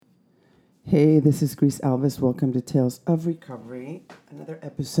Hey, this is Grease Alvis. Welcome to Tales of Recovery. Another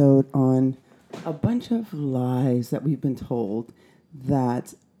episode on a bunch of lies that we've been told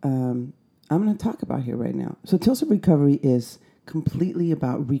that I'm going to talk about here right now. So, Tales of Recovery is completely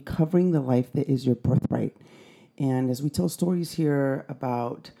about recovering the life that is your birthright. And as we tell stories here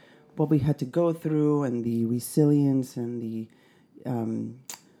about what we had to go through and the resilience and the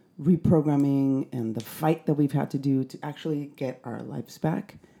reprogramming and the fight that we've had to do to actually get our lives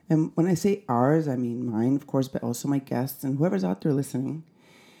back. And when I say ours, I mean mine, of course, but also my guests and whoever's out there listening.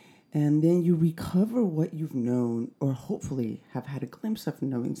 And then you recover what you've known, or hopefully have had a glimpse of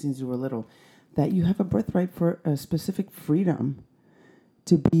knowing since you were little, that you have a birthright for a specific freedom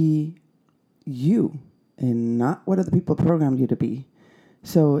to be you and not what other people programmed you to be.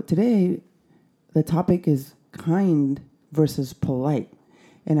 So today, the topic is kind versus polite.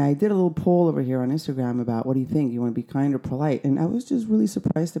 And I did a little poll over here on Instagram about what do you think? You want to be kind or polite? And I was just really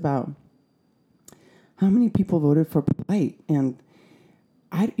surprised about how many people voted for polite. And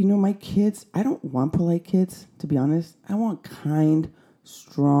my kids, I don't want polite kids, to be honest. I want kind,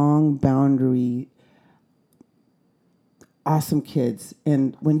 strong, boundary, awesome kids.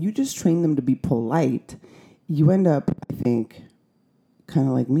 And when you just train them to be polite, you end up, I think, kind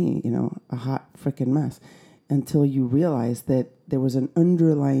of like me, a hot freaking mess. Until you realize that there was an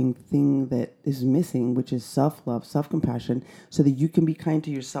underlying thing that is missing, which is self-love, self-compassion, so that you can be kind to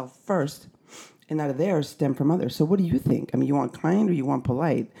yourself first, and out of there stem from others. So what do you think? I mean, you want kind or you want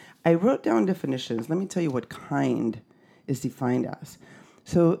polite? I wrote down definitions. Let me tell you what kind is defined as.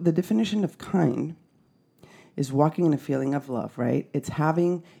 So the definition of kind is walking in a feeling of love, right?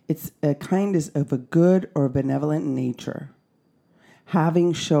 Kind is of a good or benevolent nature.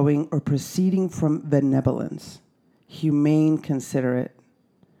 Having, showing, or proceeding from benevolence, humane, considerate,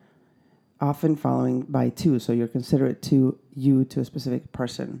 often following by to. So you're considerate to you, to a specific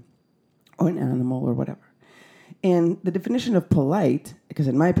person, or an animal, or whatever. And the definition of polite, because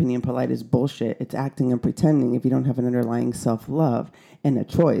in my opinion, polite is bullshit. It's acting and pretending if you don't have an underlying self-love and a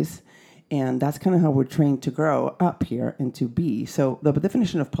choice. And that's kind of how we're trained to grow up here and to be. So the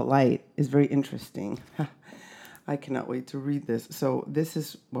definition of polite is very interesting. I cannot wait to read this. So this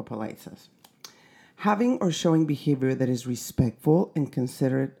is what polite says. Having or showing behavior that is respectful and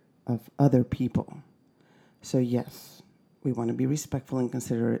considerate of other people. So yes, we want to be respectful and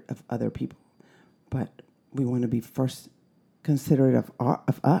considerate of other people. But we want to be first considerate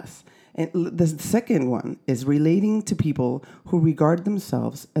of us. And the second one is relating to people who regard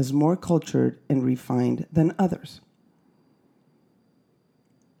themselves as more cultured and refined than others.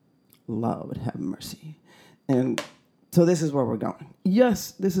 Lord have mercy. And so this is where we're going.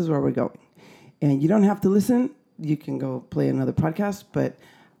 Yes, this is where we're going. And you don't have to listen. You can go play another podcast. But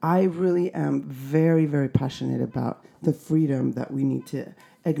I really am very, very passionate about the freedom that we need to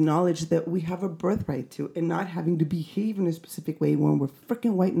acknowledge that we have a birthright to, and not having to behave in a specific way when we're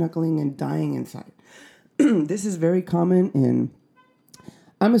freaking white-knuckling and dying inside. This is very common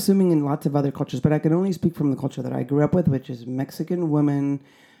I'm assuming in lots of other cultures, but I can only speak from the culture that I grew up with, which is Mexican women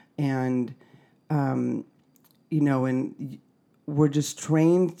and... and we're just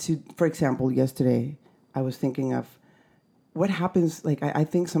trained to, for example, yesterday, I was thinking of what happens, I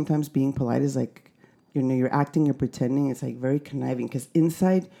think sometimes being polite is you're acting, you're pretending, it's very conniving, because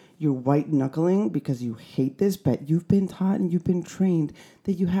inside you're white-knuckling because you hate this, but you've been taught and you've been trained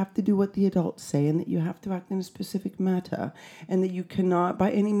that you have to do what the adults say and that you have to act in a specific manner and that you cannot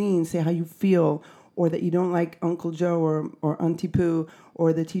by any means say how you feel, or that you don't like Uncle Joe or Auntie Pooh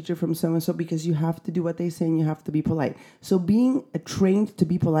or the teacher from so-and-so because you have to do what they say and you have to be polite. So being trained to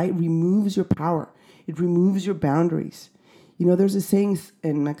be polite removes your power. It removes your boundaries. There's a saying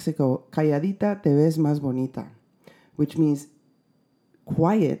in Mexico, calladita te ves más bonita, which means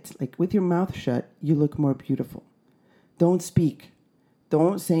quiet, with your mouth shut, you look more beautiful. Don't speak.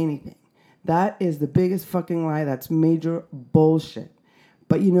 Don't say anything. That is the biggest fucking lie. That's major bullshit.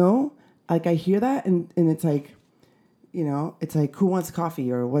 But I hear that and it's it's who wants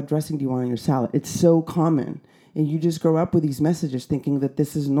coffee or what dressing do you want on your salad? It's so common. And you just grow up with these messages thinking that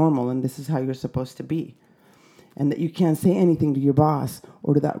this is normal and this is how you're supposed to be. And that you can't say anything to your boss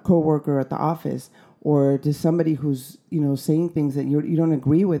or to that coworker at the office or to somebody who's, saying things that you don't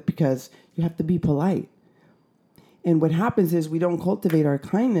agree with because you have to be polite. And what happens is we don't cultivate our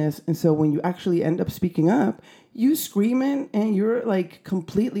kindness. And so when you actually end up speaking up, you screaming and you're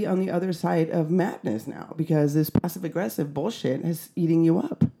completely on the other side of madness now because this passive aggressive bullshit is eating you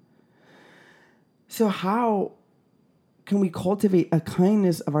up. So how can we cultivate a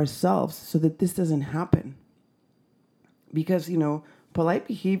kindness of ourselves so that this doesn't happen? Because, polite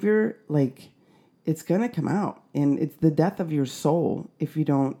behavior, it's going to come out. And it's the death of your soul if you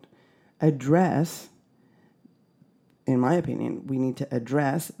don't address, in my opinion, we need to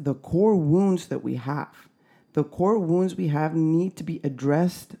address the core wounds that we have. The core wounds we have need to be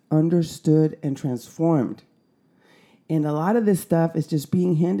addressed, understood, and transformed. And a lot of this stuff is just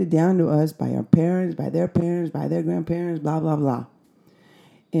being handed down to us by our parents, by their grandparents, blah, blah, blah.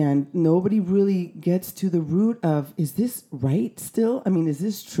 And nobody really gets to the root of, is this right still? I mean, is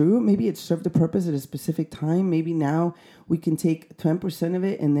this true? Maybe it served a purpose at a specific time. Maybe now we can take 10% of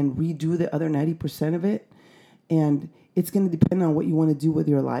it and then redo the other 90% of it. And it's going to depend on what you want to do with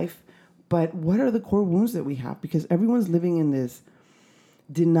your life. But what are the core wounds that we have? Because everyone's living in this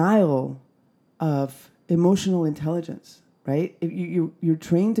denial of emotional intelligence, right? You're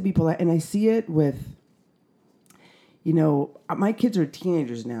trained to be polite. And I see it with, my kids are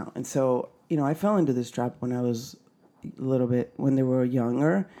teenagers now. And so, I fell into this trap when I was when they were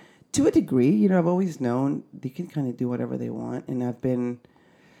younger. To a degree, I've always known they can kind of do whatever they want. And I've been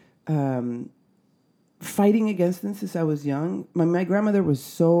fighting against them since I was young. My grandmother was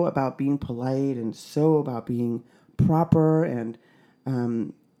so about being polite and so about being proper. And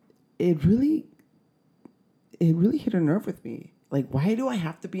it really hit a nerve with me. Like, why do I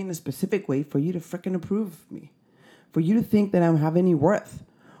have to be in a specific way for you to frickin' approve of me? For you to think that I have any worth,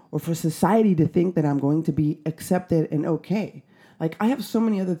 or for society to think that I'm going to be accepted and okay. Like, I have so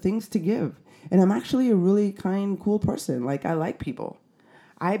many other things to give, and I'm actually a really kind, cool person. Like, I like people.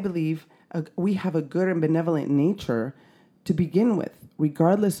 I believe we have a good and benevolent nature to begin with,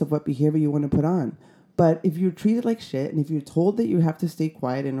 regardless of what behavior you want to put on. But if you're treated like shit, and if you're told that you have to stay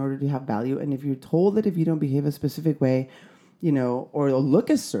quiet in order to have value, and if you're told that if you don't behave a specific way, or look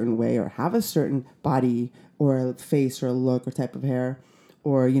a certain way, or have a certain body, or a face, or a look, or type of hair,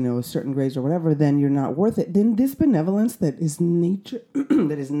 or, a certain grades, or whatever, then you're not worth it. Then this benevolence that is nature,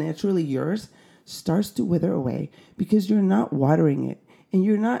 that is naturally yours, starts to wither away because you're not watering it, and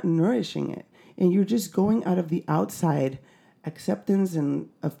you're not nourishing it, and you're just going out of the outside acceptance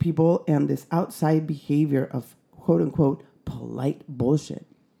of people and this outside behavior of quote unquote polite bullshit.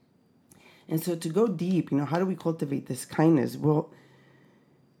 And so to go deep, how do we cultivate this kindness? Well,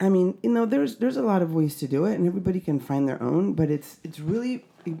 I mean, there's a lot of ways to do it, and everybody can find their own, but it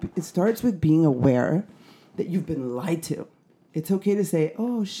starts with being aware that you've been lied to. It's okay to say,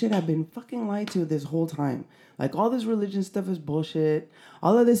 oh shit, I've been fucking lied to this whole time. Like, all this religion stuff is bullshit.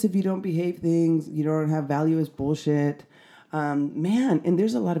 All of this, if you don't behave things, you don't have value, is bullshit. And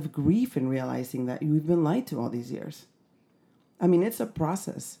there's a lot of grief in realizing that we've been lied to all these years. I mean, it's a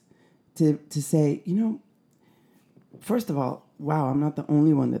process to say, first of all, wow, I'm not the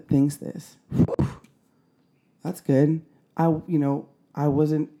only one that thinks this. Whew. That's good. I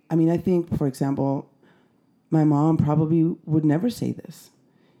think, for example, my mom probably would never say this.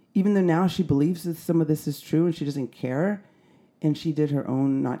 Even though now she believes that some of this is true and she doesn't care, and she did her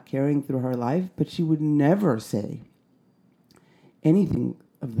own not caring through her life, but she would never say anything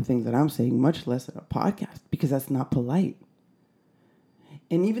of the things that I'm saying, much less at a podcast, because that's not polite.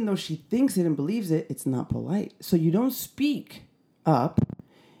 And even though she thinks it and believes it, it's not polite. So you don't speak up,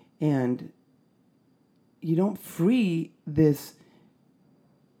 and you don't free this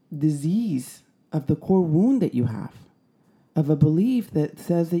disease of the core wound that you have, of a belief that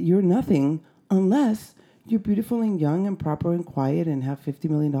says that you're nothing unless you're beautiful and young and proper and quiet and have $50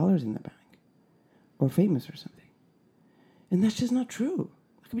 million in the bank, or famous or something. And that's just not true.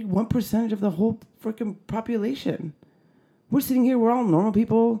 It could be 1% of the whole freaking population. We're sitting here, we're all normal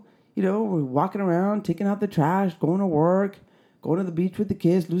people, we're walking around, taking out the trash, going to work, going to the beach with the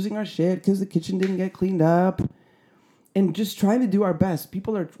kids, losing our shit because the kitchen didn't get cleaned up, and just trying to do our best.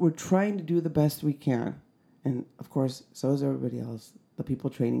 We're trying to do the best we can. And of course, so is everybody else, the people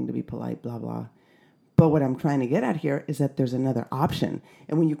training to be polite, blah, blah. But what I'm trying to get at here is that there's another option.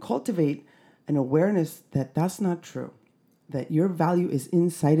 And when you cultivate an awareness that that's not true, that your value is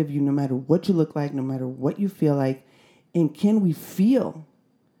inside of you no matter what you look like, no matter what you feel like, and can we feel?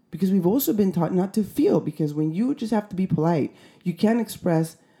 Because we've also been taught not to feel, because when you just have to be polite, you can't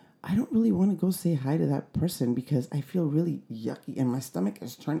express, I don't really want to go say hi to that person because I feel really yucky and my stomach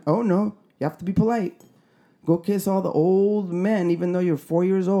is turning. Oh no, you have to be polite. Go kiss all the old men, even though you're 4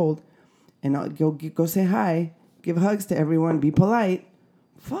 years old, and go say hi, give hugs to everyone, be polite.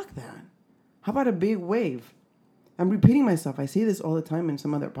 Fuck that. How about a big wave? I'm repeating myself. I say this all the time in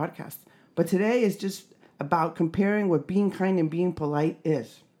some other podcasts. But today is just about comparing what being kind and being polite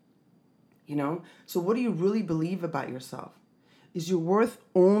is. So what do you really believe about yourself? Is your worth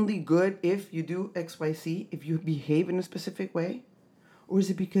only good if you do X, Y, Z, if you behave in a specific way? Or is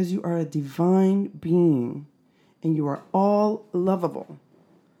it because you are a divine being and you are all lovable?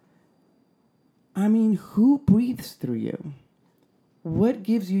 I mean, who breathes through you? What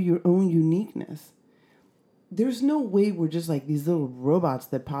gives you your own uniqueness? There's no way we're just like these little robots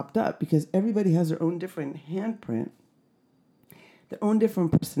that popped up, because everybody has their own different handprint, their own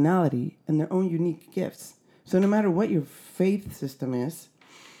different personality, and their own unique gifts. So no matter what your faith system is,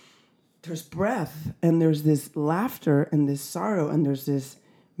 there's breath, and there's this laughter, and this sorrow, and there's this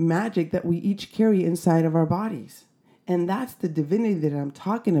magic that we each carry inside of our bodies. And that's the divinity that I'm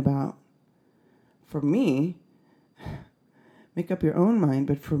talking about. For me, make up your own mind,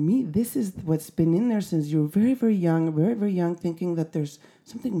 but for me, this is what's been in there since you were very, very young, thinking that there's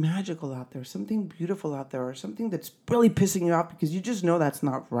something magical out there, something beautiful out there, or something that's really pissing you off because you just know that's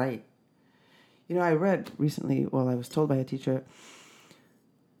not right. You know, I read recently, well, I was told by a teacher,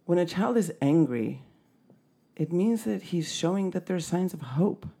 when a child is angry, it means that he's showing that there's signs of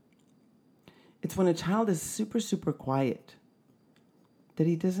hope. It's when a child is super, super quiet that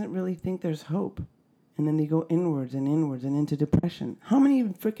he doesn't really think there's hope. And then they go inwards and into depression. How many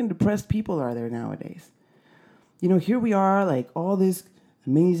freaking depressed people are there nowadays? You know, here we are, like all this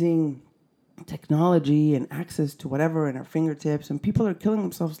amazing technology and access to whatever in our fingertips, and people are killing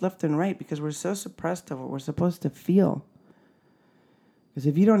themselves left and right because we're so suppressed of what we're supposed to feel. Because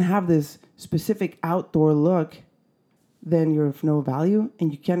if you don't have this specific outdoor look, then you're of no value,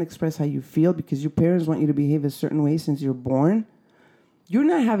 and you can't express how you feel because your parents want you to behave a certain way since you're born. You're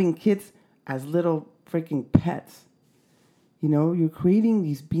not having kids as little freaking pets. You know, you're creating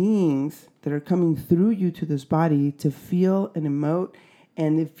these beings that are coming through you to this body to feel and emote.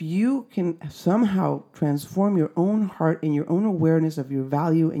 And if you can somehow transform your own heart and your own awareness of your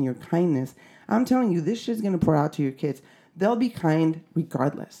value and your kindness, I'm telling you, this shit's going to pour out to your kids. They'll be kind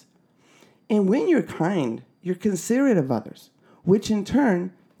regardless. And when you're kind, you're considerate of others, which in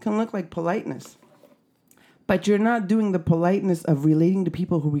turn can look like politeness. But you're not doing the politeness of relating to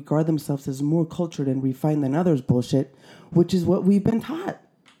people who regard themselves as more cultured and refined than others bullshit, which is what we've been taught.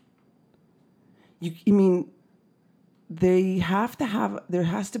 There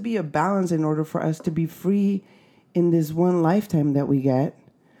has to be a balance in order for us to be free in this one lifetime that we get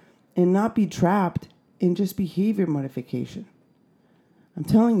and not be trapped in just behavior modification. I'm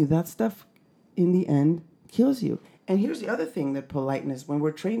telling you, that stuff in the end kills you. And here's the other thing that politeness, when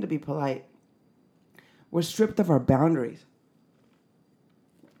we're trained to be polite, we're stripped of our boundaries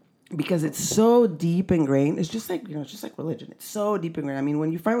because it's so deep ingrained. It's just like, it's just like religion. It's so deep ingrained. I mean,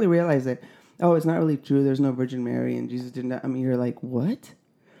 when you finally realize that, oh, it's not really true, there's no Virgin Mary and Jesus didn't, you're like, what?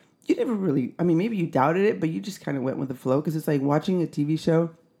 You never really, maybe you doubted it, but you just kind of went with the flow, because it's like watching a TV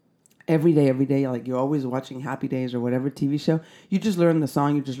show every day, like you're always watching Happy Days or whatever TV show. You just learn the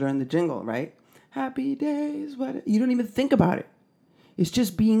song, you just learn the jingle, right? Happy Days, what? You don't even think about it. It's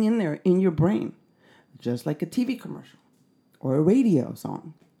just being in there in your brain. Just like a TV commercial or a radio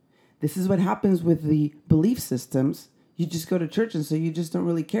song. This is what happens with the belief systems. You just go to church, and so you just don't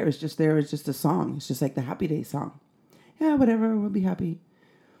really care. It's just there. It's just a song. It's just like the Happy Day song. Yeah, whatever, we'll be happy.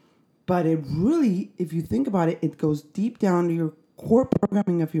 But it really, if you think about it, it goes deep down to your core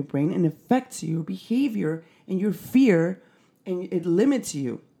programming of your brain and affects your behavior and your fear, and it limits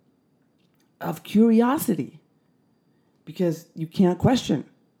you of curiosity because you can't question.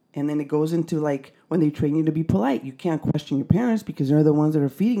 And then it goes into like when they train you to be polite. You can't question your parents because they're the ones that are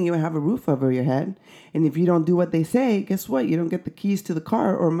feeding you and have a roof over your head. And if you don't do what they say, guess what? You don't get the keys to the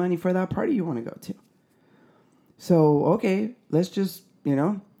car or money for that party you want to go to. So, okay, let's just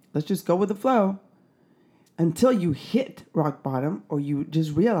go with the flow until you hit rock bottom, or you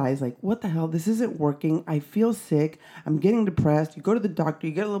just realize like, what the hell? This isn't working. I feel sick. I'm getting depressed. You go to the doctor,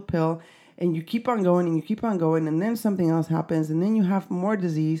 you get a little pill, and you keep on going and you keep on going, and then something else happens, and then you have more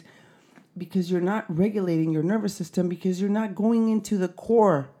disease because you're not regulating your nervous system, because you're not going into the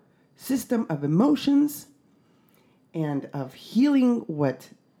core system of emotions and of healing what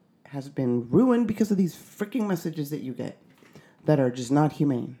has been ruined because of these freaking messages that you get that are just not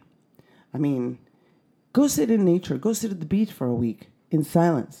humane. Go sit in nature. Go sit at the beach for a week in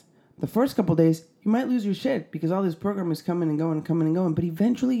silence. The first couple days, you might lose your shit because all this program is coming and going, but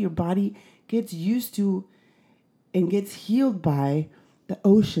eventually your body gets used to and gets healed by the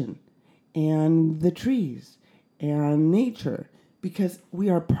ocean and the trees and nature, because we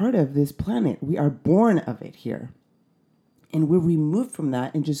are part of this planet. We are born of it here. And we're removed from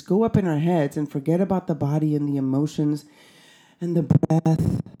that and just go up in our heads and forget about the body and the emotions and the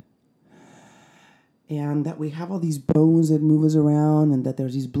breath, and that we have all these bones that move us around, and that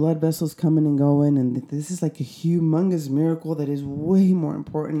there's these blood vessels coming and going, and this is like a humongous miracle that is way more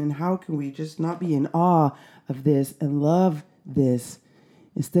important. And how can we just not be in awe of this and love this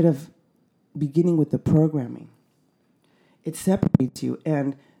instead of beginning with the programming? It separates you,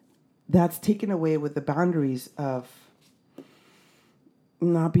 and that's taken away with the boundaries of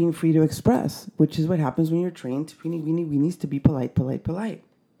not being free to express, which is what happens when you're trained to, we need to be polite, polite, polite.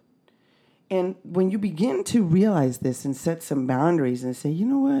 And when you begin to realize this and set some boundaries and say, you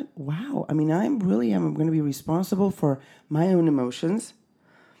know what, wow, I mean, I'm going to be responsible for my own emotions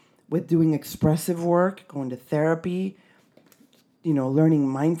with doing expressive work, going to therapy, learning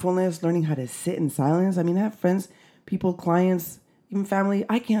mindfulness, learning how to sit in silence. I mean, I have friends, people, clients, even family,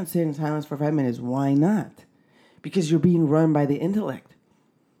 I can't sit in silence for 5 minutes. Why not? Because you're being run by the intellect.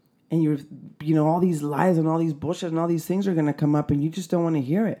 And all these lies and all these bullshit and all these things are going to come up and you just don't want to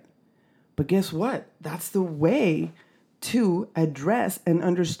hear it. But guess what? That's the way to address and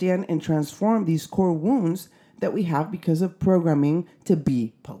understand and transform these core wounds that we have because of programming to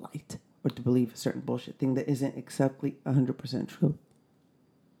be polite or to believe a certain bullshit thing that isn't exactly 100% true.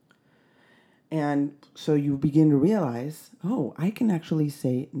 And so you begin to realize, oh, I can actually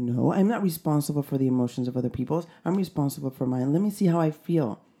say, no, I'm not responsible for the emotions of other people's. I'm responsible for mine. Let me see how I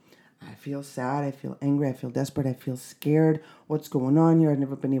feel. I feel sad, I feel angry, I feel desperate, I feel scared. What's going on here? I've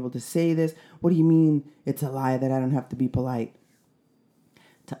never been able to say this. What do you mean it's a lie that I don't have to be polite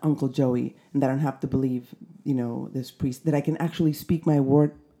to Uncle Joey and that I don't have to believe, this priest, that I can actually speak my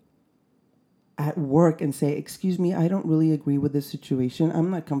word at work and say, excuse me, I don't really agree with this situation. I'm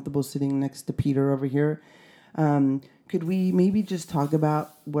not comfortable sitting next to Peter over here. Could we maybe just talk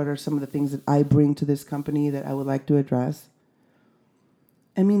about what are some of the things that I bring to this company that I would like to address?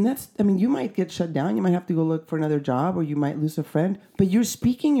 I mean, you might get shut down. You might have to go look for another job or you might lose a friend. But you're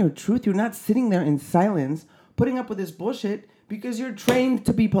speaking your truth. You're not sitting there in silence, putting up with this bullshit because you're trained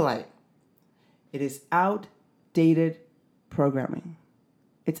to be polite. It is outdated programming.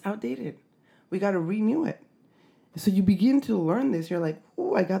 It's outdated. We got to renew it. So you begin to learn this. You're like,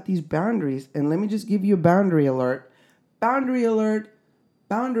 oh, I got these boundaries. And let me just give you a boundary alert. Boundary alert.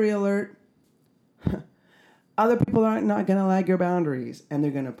 Boundary alert. Other people are not going to like your boundaries, and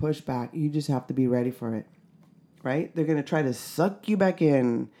they're going to push back. You just have to be ready for it, right? They're going to try to suck you back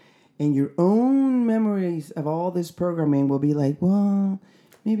in, and your own memories of all this programming will be like, well,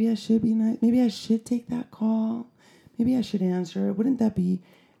 maybe I should be nice. Maybe I should take that call. Maybe I should answer. Wouldn't that be,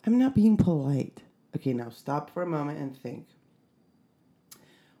 I'm not being polite. Okay, now stop for a moment and think.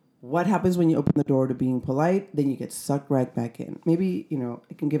 What happens when you open the door to being polite? Then you get sucked right back in. Maybe,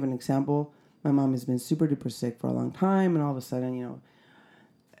 I can give an example. My mom has been super duper sick for a long time, and all of a sudden,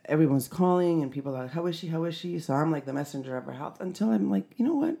 everyone's calling, and people are like, how is she, how is she? So I'm like the messenger of her health until I'm like, you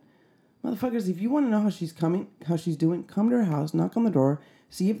know what? Motherfuckers, if you want to know how she's doing, come to her house, knock on the door,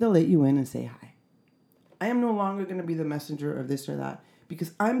 see if they'll let you in and say hi. I am no longer going to be the messenger of this or that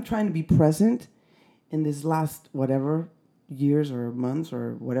because I'm trying to be present in this last whatever years or months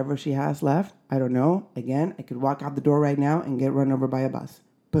or whatever she has left. I don't know. Again, I could walk out the door right now and get run over by a bus.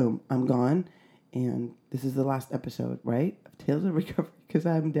 Boom, I'm gone. And this is the last episode, right? Of Tales of Recovery because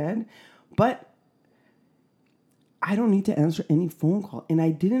I'm dead. But I don't need to answer any phone call. And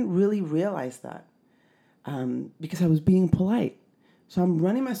I didn't really realize that because I was being polite. So I'm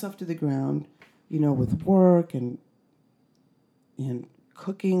running myself to the ground, with work and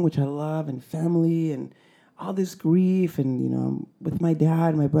cooking, which I love, and family and all this grief. And, I'm with my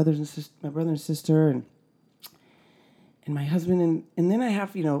dad, my brother and sister, and my husband, and then I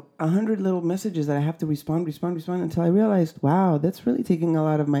have, 100 little messages that I have to respond until I realized, wow, that's really taking a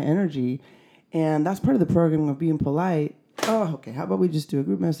lot of my energy. And that's part of the program of being polite. Oh, okay, how about we just do a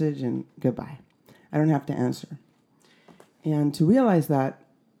group message and goodbye. I don't have to answer. And to realize that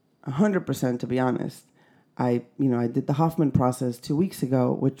 100%, to be honest, I did the Hoffman process 2 weeks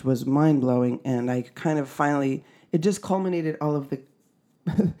ago, which was mind-blowing. And I kind of finally, it just culminated all of the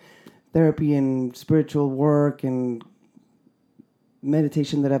therapy and spiritual work and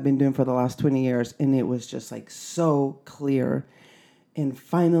meditation that I've been doing for the last 20 years, and it was just like so clear. And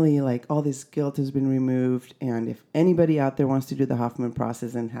finally, like all this guilt has been removed. And if anybody out there wants to do the Hoffman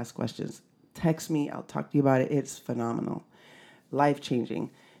process and has questions, text me. I'll talk to you about it. It's phenomenal,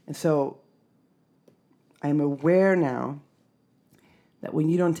 life-changing. And so I'm aware now that when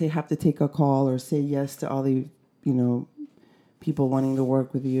you don't have to take a call or say yes to all the, people wanting to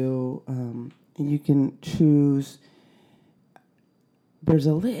work with you, and you can choose. There's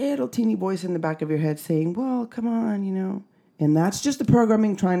a little teeny voice in the back of your head saying, well, come on, And that's just the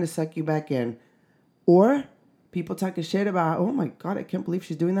programming trying to suck you back in. Or people talking shit about, oh my God, I can't believe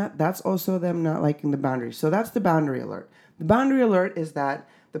she's doing that. That's also them not liking the boundaries. So that's the boundary alert. The boundary alert is that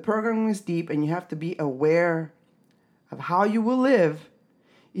the programming is deep and you have to be aware of how you will live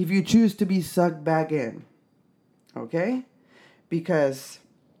if you choose to be sucked back in. Okay? Because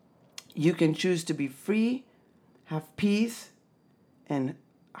you can choose to be free, have peace, and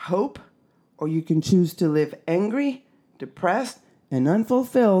hope, or you can choose to live angry, depressed, and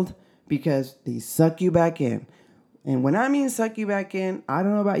unfulfilled because they suck you back in. And when I mean suck you back in, I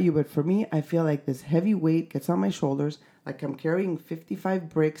don't know about you, but for me, I feel like this heavy weight gets on my shoulders, like I'm carrying 55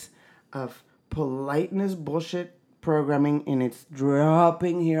 bricks of politeness bullshit programming, and it's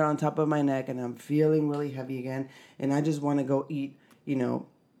dropping here on top of my neck, and I'm feeling really heavy again, and I just want to go eat,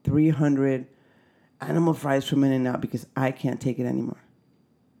 300 animal fries from In-N-Out because I can't take it anymore.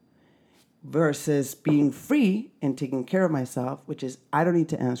 Versus being free and taking care of myself, which is I don't need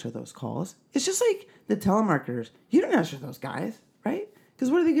to answer those calls. It's just like the telemarketers. You don't answer those guys, right?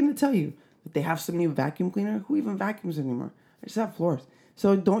 Because what are they going to tell you? That they have some new vacuum cleaner? Who even vacuums anymore? I just have floors.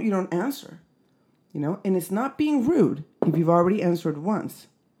 So you don't answer, And it's not being rude if you've already answered once.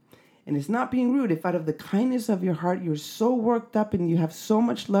 And it's not being rude if out of the kindness of your heart, you're so worked up and you have so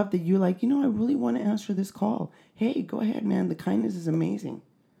much love that you're like, I really want to answer this call. Hey, go ahead, man. The kindness is amazing.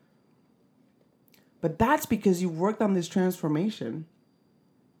 But that's because you've worked on this transformation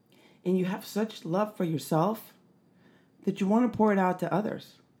and you have such love for yourself that you want to pour it out to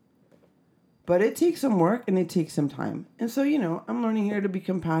others. But it takes some work and it takes some time. And so, I'm learning here to be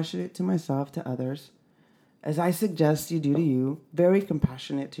compassionate to myself, to others, as I suggest you do to you, very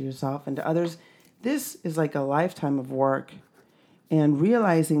compassionate to yourself and to others. This is like a lifetime of work, and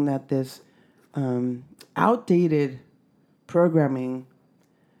realizing that this outdated programming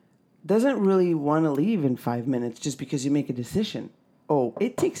doesn't really want to leave in 5 minutes just because you make a decision. Oh,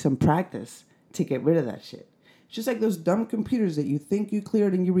 it takes some practice to get rid of that shit. It's just like those dumb computers that you think you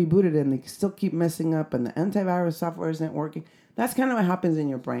cleared and you rebooted and they still keep messing up and the antivirus software isn't working. That's kind of what happens in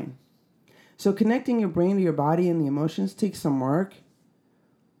your brain. So connecting your brain to your body and the emotions takes some work.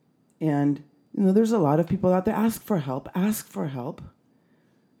 And, there's a lot of people out there. Ask for help. Ask for help.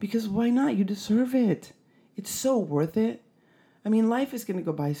 Because why not? You deserve it. It's so worth it. I mean, life is going to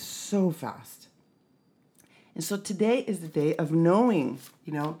go by so fast. And so today is the day of knowing,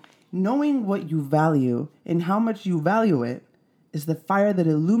 knowing what you value and how much you value it is the fire that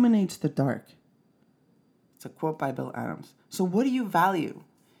illuminates the dark. It's a quote by Bill Adams. So what do you value?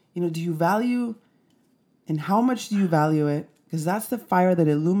 Do you value, and how much do you value it? Because that's the fire that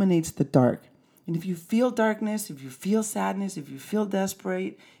illuminates the dark. And if you feel darkness, if you feel sadness, if you feel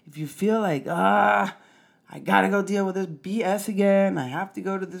desperate, if you feel like, I got to go deal with this BS again, I have to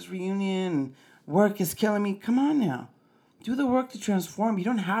go to this reunion, and work is killing me, come on now. Do the work to transform. You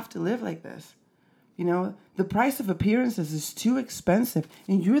don't have to live like this. The price of appearances is too expensive,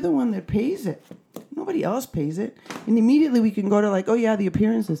 and you're the one that pays it. Nobody else pays it. And immediately we can go to the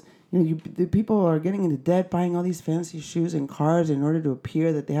appearances. The people are getting into debt, buying all these fancy shoes and cars in order to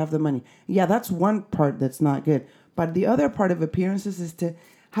appear that they have the money. Yeah, that's one part that's not good. But the other part of appearances is to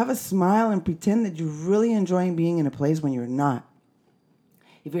have a smile and pretend that you're really enjoying being in a place when you're not.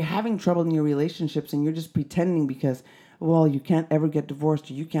 If you're having trouble in your relationships and you're just pretending because, you can't ever get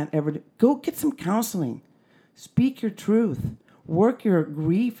divorced or you can't ever... Go get some counseling. Speak your truth. Work your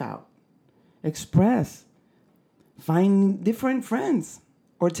grief out. Express. Find different friends.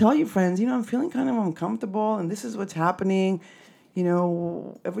 Or tell your friends, I'm feeling kind of uncomfortable and this is what's happening.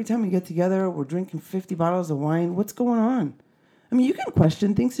 Every time we get together, we're drinking 50 bottles of wine. What's going on? I mean, you can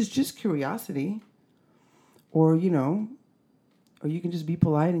question things. It's just curiosity. Or you can just be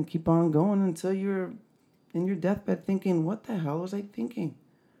polite and keep on going until you're in your deathbed thinking, what the hell was I thinking?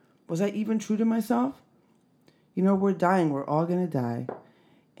 Was I even true to myself? We're dying. We're all going to die.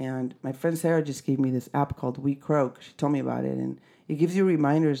 And my friend Sarah just gave me this app called We Croak. She told me about it. And it gives you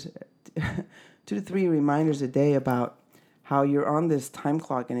reminders, 2 to 3 reminders a day about how you're on this time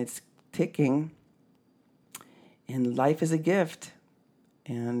clock and it's ticking. And life is a gift.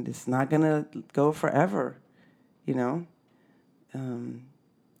 And it's not going to go forever,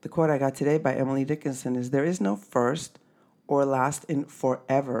 The quote I got today by Emily Dickinson is, there is no first or last in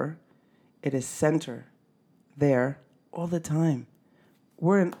forever. It is center, there, all the time.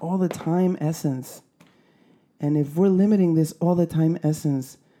 We're an all the time essence. And if we're limiting this all the time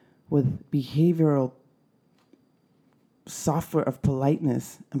essence with behavioral software of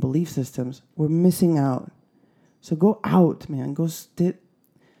politeness and belief systems, we're missing out. So go out, man. Go to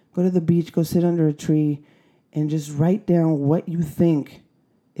the beach, go sit under a tree, and just write down what you think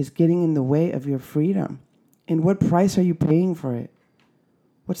is getting in the way of your freedom. And what price are you paying for it?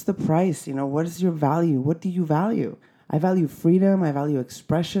 What's the price? What is your value? What do you value? I value freedom. I value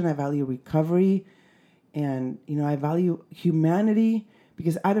expression. I value recovery. And, I value humanity,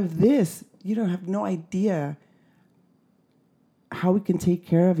 because out of this, you don't have no idea how we can take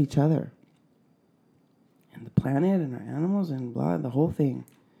care of each other and the planet and our animals and the whole thing.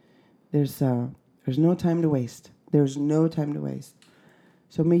 There's no time to waste. There's no time to waste.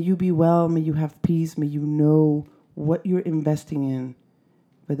 So may you be well. May you have peace. May you know what you're investing in,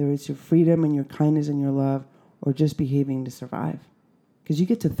 whether it's your freedom and your kindness and your love, or just behaving to survive. Because you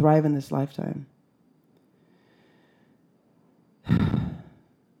get to thrive in this lifetime.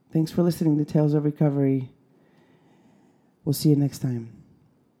 Thanks for listening to Tales of Recovery. We'll see you next time.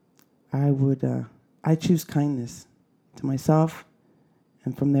 I choose kindness to myself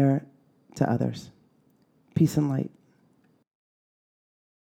and from there to others. Peace and light.